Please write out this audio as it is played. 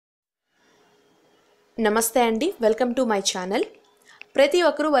నమస్తే అండి, welcome to my channel. ప్రతి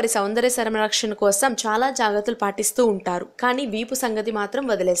ఒక్కరూ వారి సౌందర్య సంరక్షణ కోసం చాలా జాగ్రత్తలు పాటిస్తూ ఉంటారు. కానీ వీపు సంగతి మాత్రం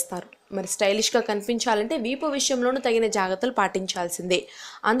వదిలేస్తారు. మరి స్టైలిష్గా కనిపించాలంటే వీపు విషయంలోనూ తగిన జాగ్రత్తలు పాటించాల్సిందే.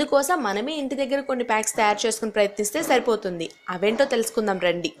 అందుకోసం మనమే ఇంటి దగ్గర కొన్ని ప్యాక్స్ తయారు చేసుకుని ప్రయత్నిస్తే సరిపోతుంది. అవేంటో తెలుసుకుందాం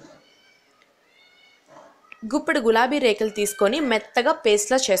రండి. గుప్పెడు గులాబీ రేకులు తీసుకొని మెత్తగా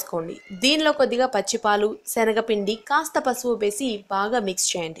పేస్ట్లా చేసుకోండి. దీనిలో కొద్దిగా పచ్చిపాలు, శనగపిండి, కాస్త పసుపు వేసి బాగా మిక్స్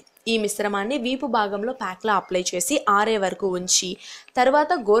చేయండి. ఈ మిశ్రమాన్ని వీపు భాగంలో ప్యాక్లా అప్లై చేసి ఆరే వరకు ఉంచి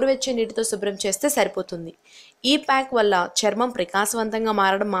తర్వాత గోరువెచ్చని నీటితో శుభ్రం చేస్తే సరిపోతుంది. ఈ ప్యాక్ వల్ల చర్మం ప్రకాశవంతంగా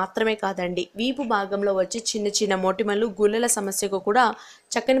మారడం మాత్రమే కాదండి, వీపు భాగంలో వచ్చి చిన్న చిన్న మోటిమలు, గుల్లెల సమస్యకు కూడా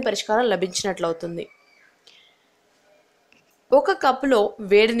చక్కని పరిష్కారం లభించినట్లవుతుంది. ఒక కప్పులో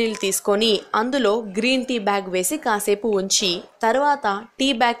వేడి నీళ్ళు తీసుకొని అందులో గ్రీన్ టీ బ్యాగ్ వేసి కాసేపు ఉంచి తర్వాత టీ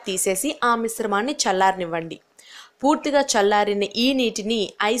బ్యాగ్ తీసేసి ఆ మిశ్రమాన్ని చల్లారనివ్వండి. పూర్తిగా చల్లారిన ఈ నీటిని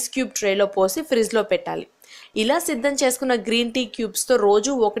ఐస్ క్యూబ్ ట్రేలో పోసి ఫ్రిడ్జ్లో పెట్టాలి. ఇలా సిద్ధం చేసుకున్న గ్రీన్ టీ క్యూబ్స్తో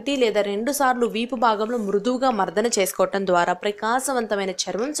రోజు 1 లేదా 2 సార్లు వీపు భాగంలో మృదువుగా మర్దన చేసుకోవటం ద్వారా ప్రకాశవంతమైన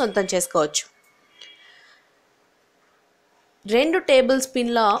చర్మం సొంతం చేసుకోవచ్చు. 2 టేబుల్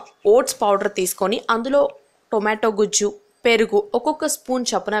స్పూన్ల ఓట్స్ పౌడర్ తీసుకొని అందులో టొమాటో గుజ్జు, పెరుగు ఒక్కొక్క స్పూన్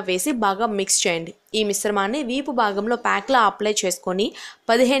చొప్పున వేసి బాగా మిక్స్ చేయండి. ఈ మిశ్రమాన్ని వీపు భాగంలో ప్యాక్లా అప్లై చేసుకొని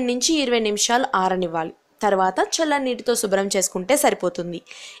 15 నుంచి 20 నిమిషాలు ఆరనివ్వాలి. తర్వాత చల్లని నీటితో శుభ్రం చేసుకుంటే సరిపోతుంది.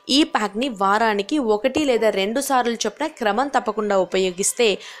 ఈ ప్యాక్ని వారానికి 1 లేదా 2 సార్లు చొప్పున క్రమం తప్పకుండా ఉపయోగిస్తే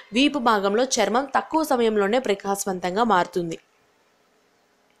వీపు భాగంలో చర్మం తక్కువ సమయంలోనే ప్రకాశవంతంగా మారుతుంది.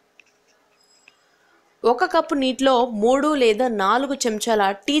 1 కప్పు నీటిలో 3 లేదా 4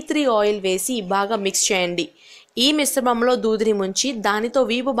 చెంచాల టీ ట్రీ ఆయిల్ వేసి బాగా మిక్స్ చేయండి. ఈ మిశ్రమంలో దూదిని ముంచి దానితో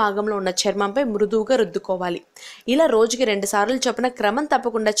వీపు భాగంలో ఉన్న చర్మంపై మృదువుగా రుద్దుకోవాలి. ఇలా రోజుకి 2 సార్లు చొప్పున క్రమం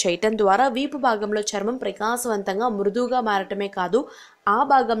తప్పకుండా చేయటం ద్వారా వీపు భాగంలో చర్మం ప్రకాశవంతంగా మృదువుగా మారటమే కాదు, ఆ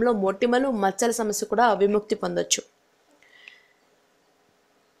భాగంలో మొటిమలు, మచ్చల సమస్య కూడా విముక్తి పొందొచ్చు.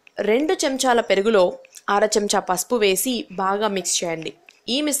 2 చెంచాల పెరుగులో 1/2 చెంచా పసుపు వేసి బాగా మిక్స్ చేయండి.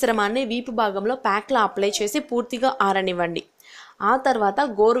 ఈ మిశ్రమాన్ని వీపు భాగంలో ప్యాక్లా అప్లై చేసి పూర్తిగా ఆరనివ్వండి. ఆ తర్వాత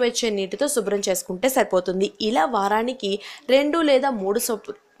గోరువెచ్చని నీటితో శుభ్రం చేసుకుంటే సరిపోతుంది. ఇలా వారానికి 2 లేదా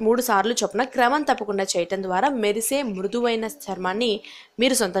 3 సార్లు చొప్పున క్రమం తప్పకుండా చేయటం ద్వారా మెరిసే మృదువైన చర్మాన్ని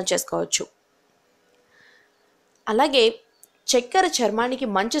మీరు సొంతం చేసుకోవచ్చు. అలాగే చక్కెర చర్మానికి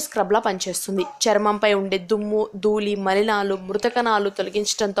మంచి స్క్రబ్లా పనిచేస్తుంది. చర్మంపై ఉండే దుమ్ము, ధూళి, మలినాలు, మృతకణాలు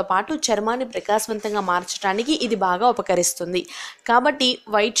తొలగించడంతో పాటు చర్మాన్ని ప్రకాశవంతంగా మార్చడానికి ఇది బాగా ఉపకరిస్తుంది. కాబట్టి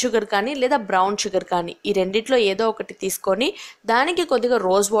వైట్ షుగర్ కానీ లేదా బ్రౌన్ షుగర్ కానీ ఈ రెండిట్లో ఏదో ఒకటి తీసుకొని దానికి కొద్దిగా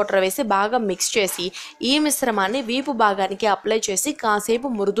రోజ్ వాటర్ వేసి బాగా మిక్స్ చేసి ఈ మిశ్రమాన్ని వీపు భాగానికి అప్లై చేసి కాసేపు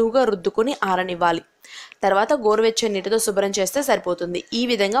మృదువుగా రుద్దుకొని ఆరనివ్వాలి. తర్వాత గోరువెచ్చని నీటితో శుభ్రం చేస్తే సరిపోతుంది. ఈ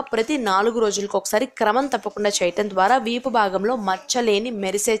విధంగా ప్రతి 4 రోజులకు ఒకసారి క్రమం తప్పకుండా చేయటం ద్వారా వీపు భాగంలో మచ్చలేని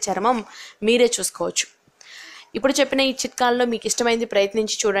మెరిసే చర్మం మీరే చూసుకోవచ్చు. ఇప్పుడు చెప్పిన ఈ చిట్కాల్లో మీకు ఇష్టమైంది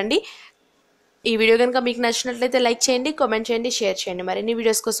ప్రయత్నించి చూడండి. ఈ వీడియో కనుక మీకు నచ్చినట్లయితే లైక్ చేయండి, కామెంట్ చేయండి, షేర్ చేయండి. మరిన్ని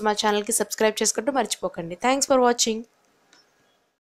వీడియోస్ కోసం మా ఛానల్కి సబ్స్క్రైబ్ చేసుకుంటూ మర్చిపోకండి. Thanks for watching.